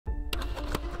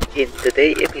In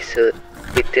today's episode,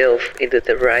 we delve into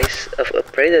the rise of a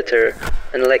predator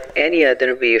unlike any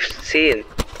other we've seen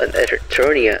on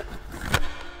Arthronia.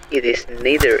 It is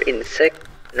neither insect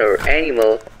nor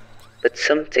animal, but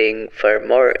something far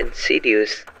more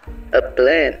insidious, a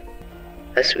plant.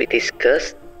 As we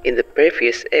discussed in the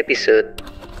previous episode,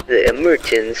 the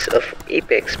emergence of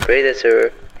apex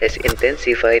predator has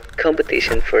intensified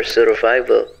competition for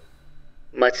survival.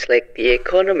 Much like the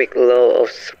economic law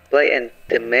of supply and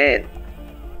demand,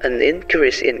 an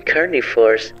increase in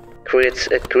carnivores creates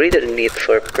a greater need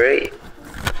for prey.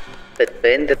 But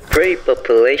when the prey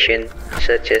population,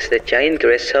 such as the giant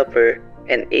grasshopper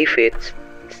and aphids,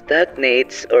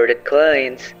 stagnates or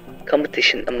declines,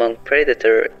 competition among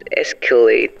predators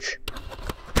escalates.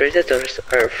 Predators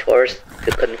are forced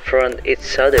to confront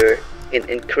each other in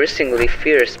increasingly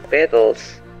fierce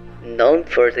battles. Known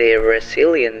for their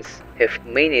resilience, have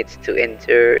managed to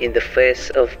endure in the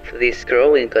face of these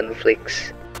growing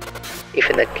conflicts,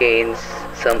 even against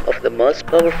some of the most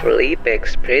powerful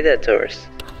apex predators.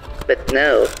 But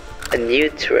now, a new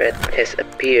threat has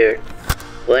appeared,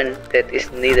 one that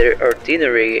is neither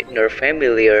ordinary nor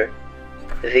familiar.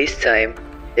 This time,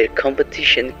 their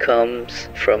competition comes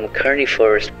from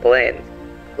carnivorous plants,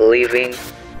 living,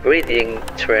 breeding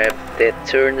traps that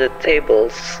turn the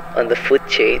tables on the food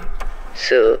chain.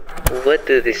 So, what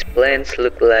do these plants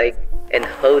look like, and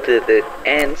how do the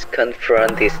ants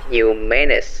confront this new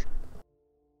menace?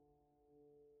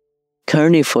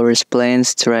 Carnivorous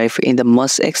plants thrive in the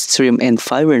most extreme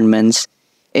environments,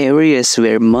 areas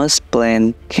where most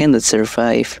plants cannot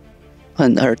survive.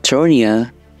 On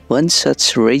Arthronia, one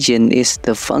such region is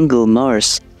the fungal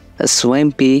marsh, a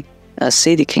swampy,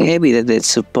 acidic habitat that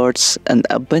supports an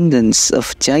abundance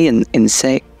of giant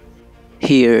insects.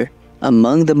 Here,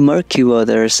 among the murky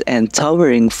waters and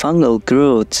towering fungal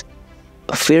growths,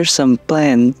 a fearsome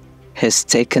plant has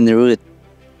taken root.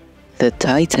 The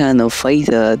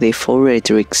Titanophida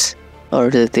devoratrix, or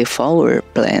the devourer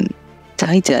plant.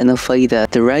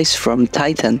 Titanophida derives from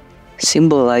Titan,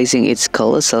 symbolizing its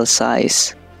colossal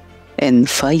size, and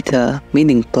phyta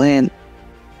meaning plant.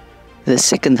 The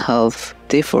second half,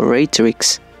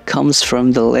 devoratrix, comes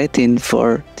from the Latin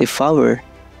for devour,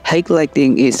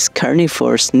 highlighting its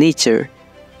carnivorous nature.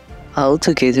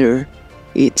 Altogether,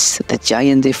 it's the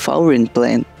giant devouring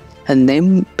plant, a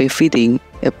name befitting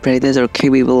a predator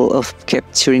capable of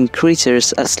capturing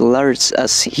creatures as large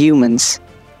as humans.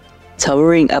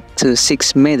 Towering up to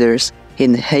 6 meters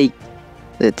in height,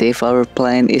 the devourer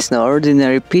plant is no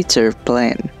ordinary pitcher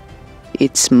plant.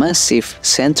 Its massive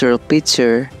central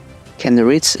pitcher can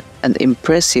reach an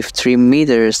impressive 3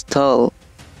 meters tall,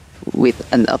 with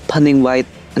an opening wide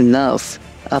enough,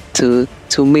 up to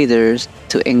 2 meters,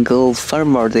 to engulf far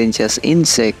more than just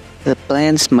insect. The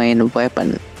plant's main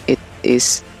weapon, it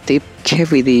is deep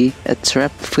cavity, a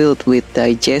trap filled with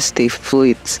digestive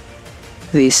fluids.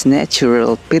 This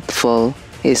natural pitfall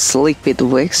is slick with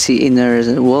waxy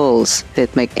inner walls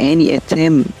that make any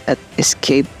attempt at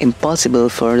escape impossible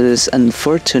for those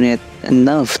unfortunate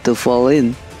enough to fall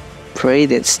in. Prey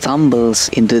that stumbles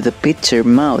into the pitcher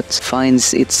mouth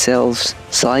finds itself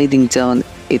sliding down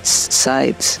its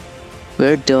sides,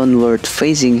 where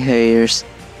downward-facing hairs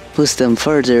push them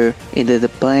further into the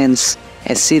plant's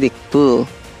acidic pool.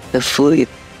 The fluid,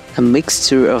 a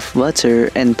mixture of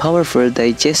water and powerful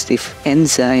digestive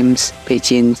enzymes,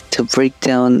 begin to break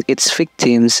down its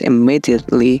victims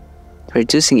immediately,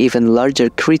 reducing even larger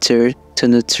creatures to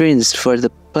nutrients for the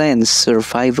plant's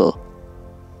survival.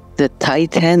 The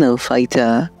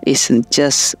Titanophita isn't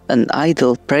just an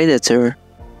idle predator.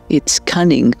 Its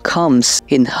cunning comes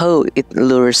in how it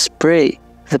lures prey.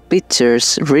 The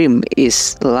pitcher's rim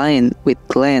is lined with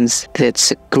glands that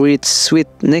secrete sweet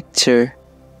nectar,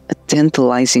 a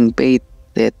tantalizing bait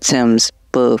that tempts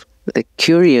both the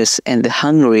curious and the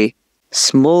hungry.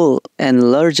 Small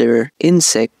and larger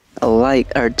insects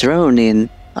alike are drawn in,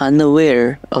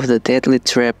 unaware of the deadly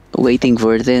trap waiting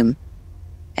for them.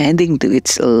 Adding to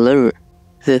its allure,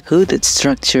 the hooded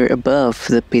structure above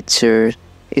the pitcher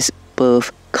is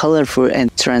both colorful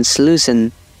and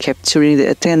translucent, capturing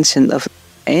the attention of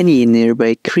any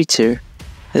nearby creature.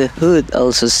 The hood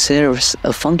also serves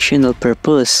a functional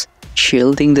purpose,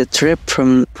 shielding the trap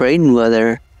from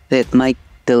rainwater that might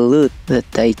dilute the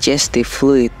digestive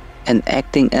fluid and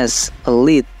acting as a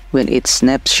lid when it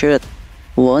snaps shut.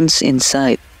 Once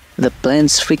inside, the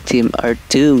plant's victims are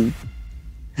doomed.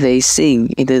 They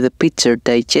sink into the pitcher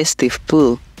digestive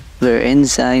pool, where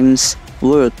enzymes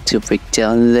work to break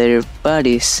down their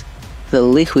bodies. The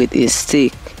liquid is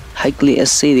thick, highly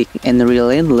acidic, and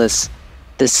relentless,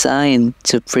 designed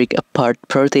to break apart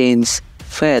proteins,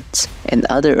 fats, and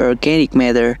other organic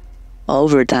matter.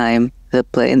 Over time, the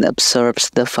plant absorbs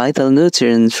the vital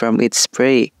nutrients from its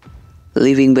prey,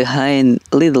 leaving behind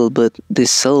little but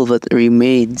dissolved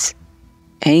remains.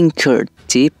 Anchored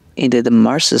deep into the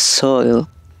mars's soil,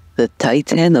 the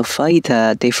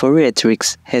Titanophita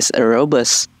deforatrix has a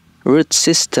robust root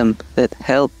system that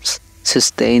helps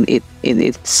sustain it in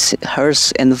its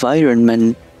harsh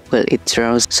environment while it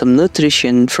draws some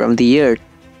nutrition from the earth.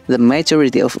 The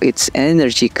majority of its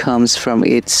energy comes from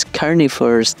its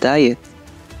carnivorous diet.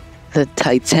 The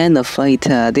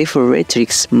Titanophita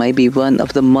deforatrix might be one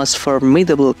of the most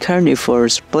formidable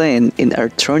carnivorous plants in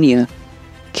Arthronia,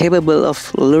 capable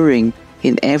of luring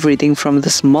in everything from the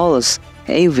smallest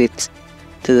aphids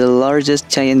to the largest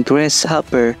giant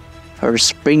grasshopper or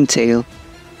springtail.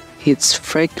 Its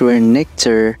fragrant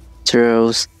nectar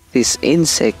draws this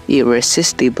insect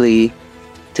irresistibly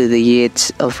to the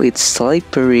edge of its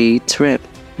slippery trap,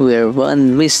 where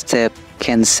one misstep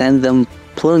can send them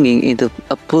plunging into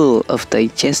a pool of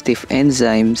digestive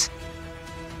enzymes.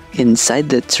 Inside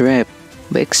the trap,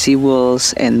 waxy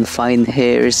walls and fine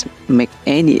hairs make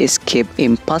any escape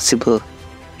impossible,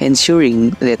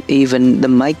 ensuring that even the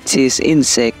mightiest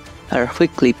insects are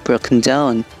quickly broken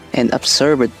down and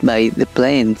absorbed by the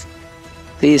plant.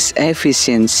 This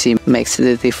efficiency makes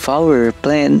the devourer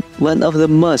plant one of the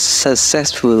most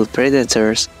successful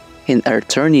predators in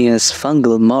Arthronia's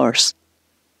fungal moors.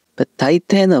 But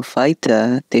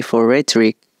Titanophita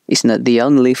deforatrix is not the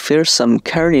only fearsome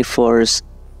carnivorous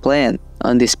plant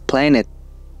on this planet.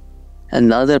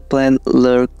 Another plant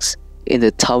lurks in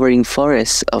the towering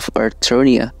forests of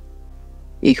Arthronia,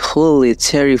 equally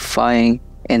terrifying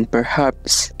and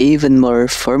perhaps even more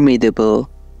formidable.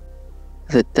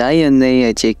 The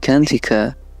Dionea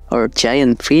gigantica, or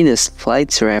giant Venus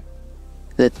flytrap.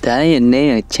 The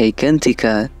Dionea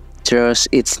gigantica draws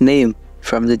its name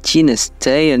from the genus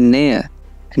Dionea,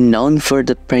 known for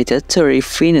the predatory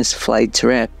Venus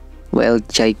flytrap, while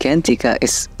gigantica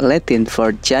is Latin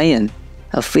for giant,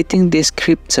 a fitting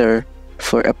descriptor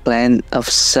for a plant of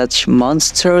such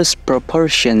monstrous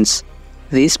proportions.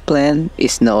 This plant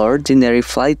is no ordinary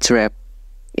flytrap.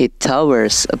 It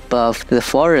towers above the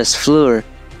forest floor,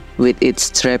 with its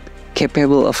trap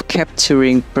capable of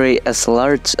capturing prey as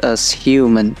large as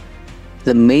human.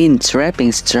 The main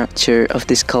trapping structure of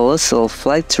this colossal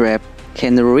flytrap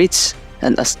can reach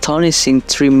an astonishing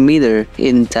 3 meters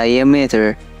in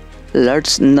diameter,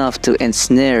 large enough to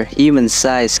ensnare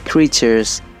human-sized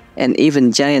creatures and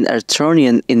even giant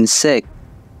Arthronian insects.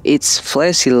 Its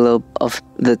fleshy lobe of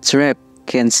the trap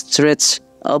can stretch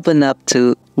open up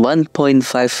to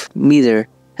 1.5 meters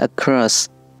across,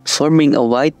 forming a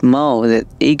wide maw that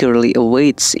eagerly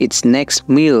awaits its next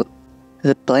meal.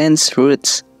 The plant's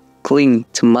roots cling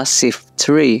to massive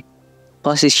tree,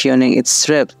 positioning its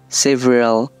trap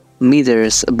several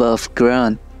meters above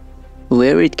ground,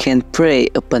 where it can prey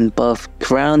upon both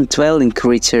ground-dwelling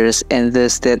creatures and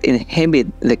those that inhabit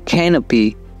the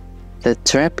canopy. The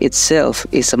trap itself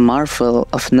is a marvel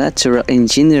of natural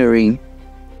engineering.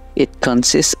 It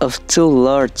consists of 2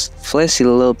 large, fleshy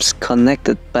lobes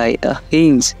connected by a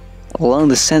hinge along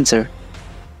the center.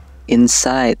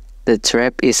 Inside, the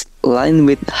trap is lined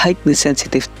with highly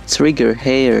sensitive trigger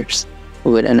hairs.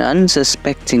 When an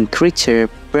unsuspecting creature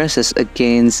presses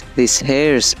against these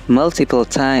hairs multiple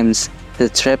times, the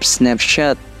trap snaps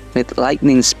shut with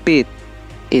lightning speed.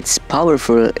 Its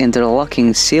powerful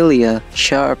interlocking cilia,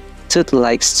 sharp,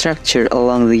 tooth-like structure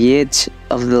along the edge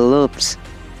of the lobes,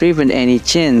 prevent any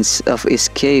chance of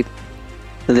escape.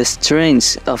 The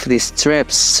strength of these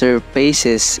traps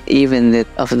surpasses even that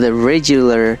of the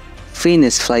regular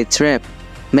Venus flytrap,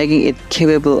 making it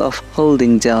capable of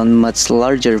holding down much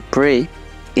larger prey,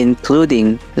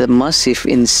 including the massive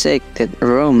insect that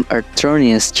roam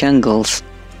Arthronia's jungles.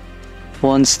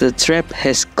 Once the trap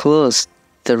has closed,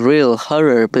 the real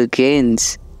horror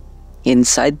begins.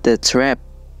 Inside the trap,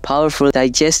 powerful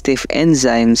digestive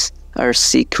enzymes are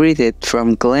secreted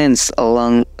from glands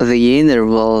along the inner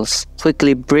walls,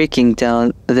 quickly breaking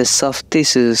down the soft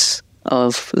tissues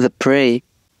of the prey.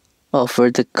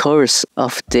 Over the course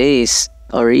of days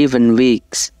or even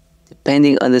weeks,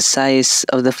 depending on the size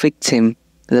of the victim,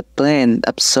 the plant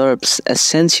absorbs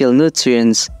essential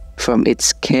nutrients from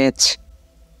its catch.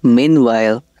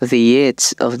 Meanwhile, the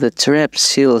edge of the trap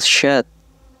seals shut,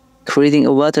 creating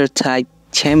a watertight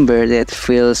chamber that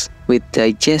fills with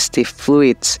digestive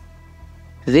fluids.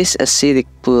 This acidic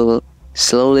pool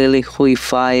slowly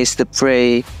liquefies the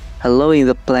prey, allowing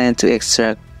the plant to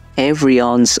extract every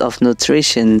ounce of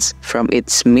nutrition from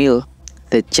its meal.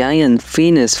 The giant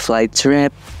Venus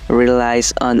flytrap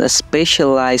relies on a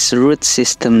specialized root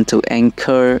system to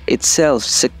anchor itself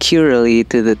securely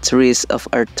to the trees of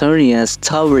Arthonia's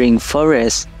towering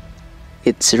forest.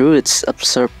 Its roots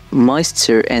absorb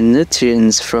moisture and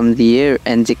nutrients from the air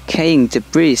and decaying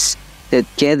debris that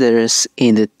gathers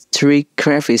in the tree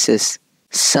crevices,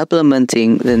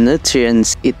 supplementing the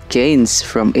nutrients it gains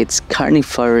from its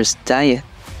carnivorous diet.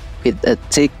 With a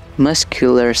thick,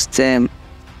 muscular stem,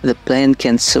 the plant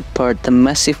can support the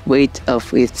massive weight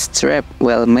of its trap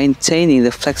while maintaining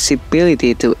the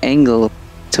flexibility to angle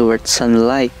toward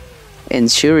sunlight,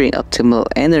 ensuring optimal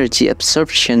energy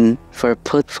absorption for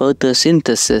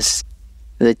photosynthesis.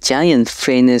 The giant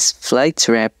Venus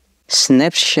flytrap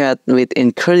snapshot with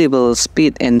incredible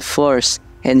speed and force,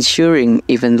 ensuring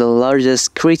even the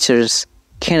largest creatures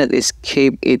cannot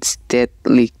escape its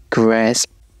deadly grasp.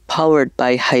 Powered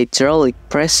by hydraulic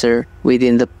pressure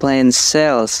within the plant's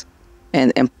cells,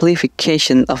 and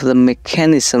amplification of the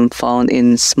mechanism found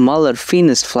in smaller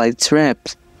Venus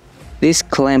flytraps. This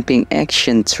clamping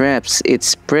action traps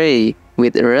its prey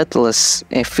with ruthless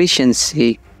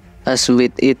efficiency. As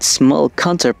with its small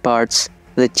counterparts,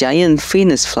 the giant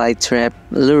Venus flytrap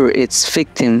lures its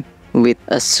victim with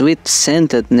a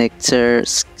sweet-scented nectar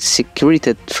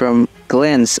secreted from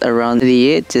glands around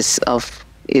the edges of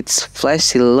its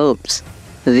fleshy lobes.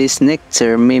 This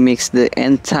nectar mimics the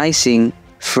enticing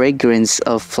fragrance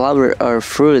of flower or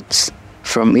fruits.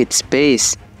 From its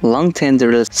base, long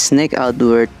tendrils snake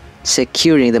outward,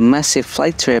 securing the massive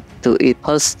flytrap to its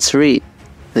host tree.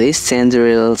 These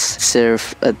tendrils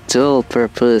serve a dual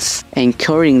purpose,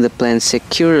 anchoring the plant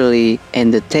securely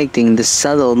and detecting the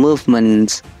subtle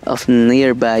movements of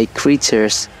nearby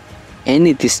creatures.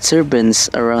 Any disturbance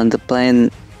around the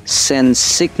plant sends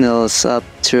signals up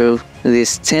through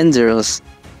these tendrils,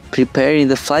 preparing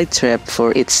the flytrap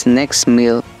for its next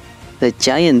meal. The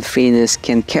giant Venus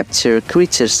can capture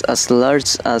creatures as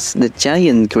large as the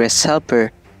giant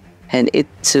grasshopper, and it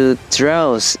too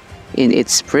draws in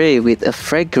its prey with a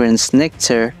fragrant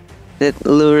nectar that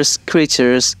lures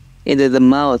creatures into the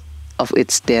mouth of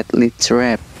its deadly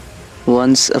trap.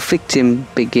 Once a victim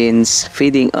begins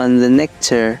feeding on the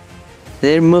nectar,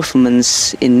 their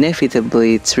movements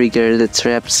inevitably trigger the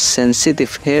trap's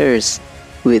sensitive hairs.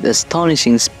 With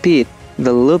astonishing speed,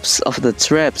 the loops of the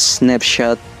trap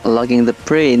snapshot, locking the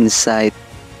prey inside.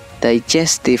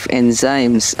 Digestive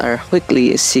enzymes are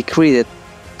quickly secreted,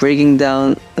 breaking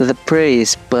down the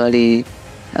prey's body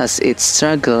as it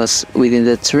struggles within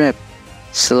the trap,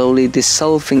 slowly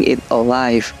dissolving it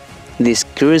alive. This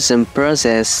gruesome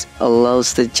process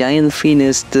allows the giant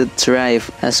Venus to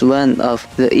thrive as one of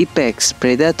the apex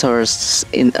predators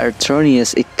in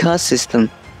Arthronia's ecosystem.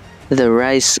 The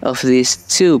rise of these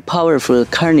two powerful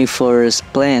carnivorous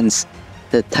plants,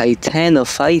 the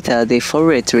Titanophita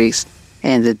deforatrix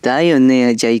and the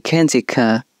Dionea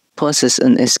gigantica, poses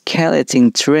an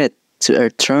escalating threat to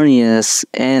Arthronia's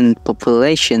ant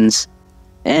populations.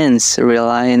 Ants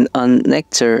reliant on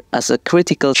nectar as a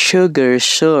critical sugar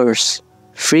source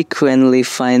frequently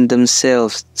find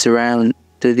themselves drawn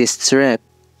to this trap.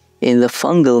 In the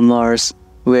fungal moors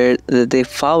where the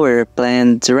devourer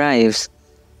plant thrives,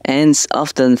 ants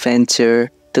often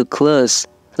venture too close,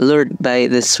 lured by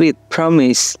the sweet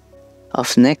promise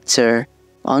of nectar,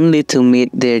 only to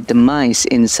meet their demise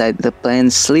inside the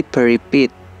plant's slippery pit.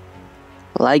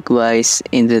 Likewise,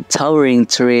 in the towering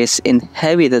trees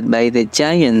inhabited by the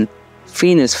giant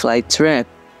Venus flytrap,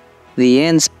 the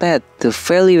ant's path to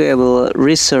valuable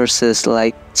resources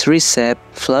like tree sap,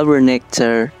 flower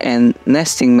nectar, and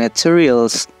nesting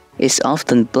materials is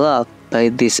often blocked by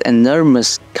these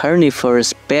enormous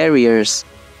carnivorous barriers.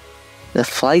 The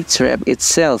flytrap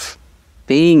itself,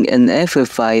 being an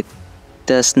epiphyte,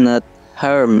 does not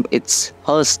harm its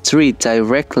host tree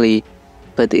directly,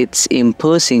 but its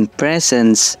imposing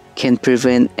presence can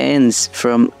prevent ants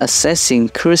from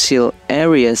accessing crucial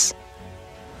areas.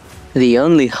 The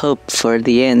only hope for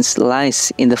the ants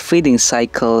lies in the feeding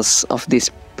cycles of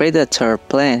these predator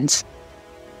plants.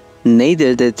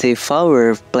 Neither the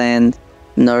devourer plant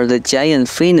nor the giant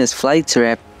Venus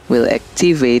flytrap will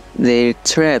activate their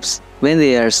traps when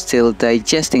they are still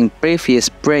digesting previous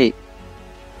prey.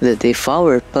 The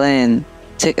devourer plant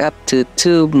takes up to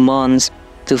 2 months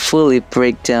to fully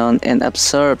break down and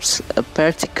absorbs a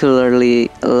particularly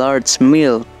large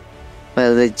meal,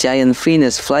 while the giant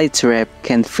Venus flytrap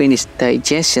can finish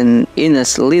digestion in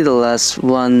as little as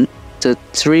 1 to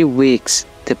 3 weeks,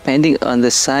 depending on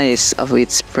the size of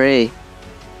its prey.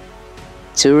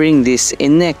 During these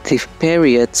inactive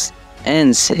periods,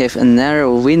 ants have a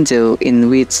narrow window in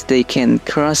which they can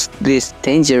cross these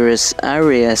dangerous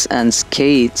areas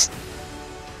unscathed.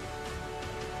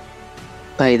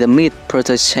 By the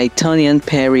mid-Proto-Chaetonian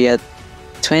period,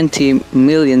 20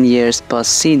 million years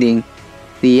post-seeding,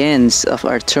 the ants of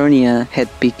Arthronia had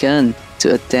begun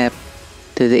to adapt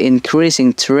to the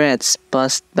increasing threats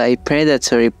posed by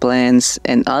predatory plants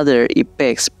and other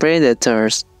apex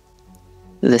predators.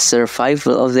 The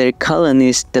survival of their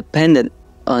colonies depended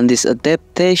on these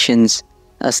adaptations,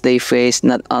 as they faced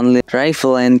not only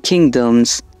rival ant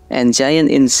kingdoms and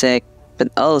giant insects, but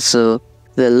also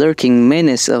the lurking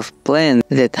menace of plants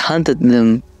that hunted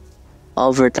them.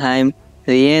 Over time,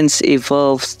 the ants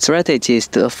evolved strategies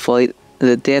to avoid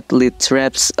the deadly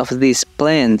traps of these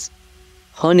plants,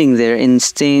 honing their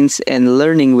instincts and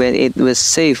learning when it was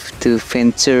safe to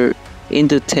venture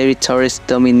into territories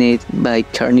dominated by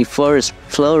carnivorous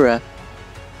flora.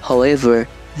 However,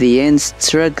 the ants'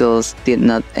 struggles did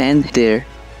not end there.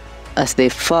 As they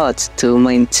fought to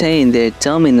maintain their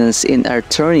dominance in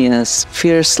Arthronia's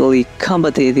fiercely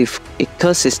competitive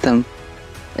ecosystem,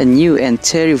 a new and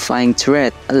terrifying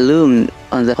threat loomed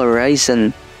on the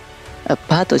horizon, a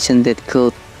pathogen that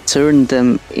could turn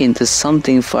them into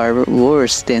something far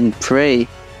worse than prey.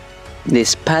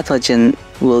 This pathogen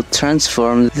will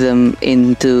transform them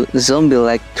into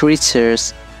zombie-like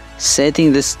creatures,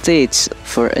 setting the stage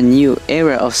for a new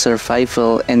era of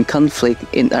survival and conflict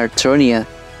in Arthronia.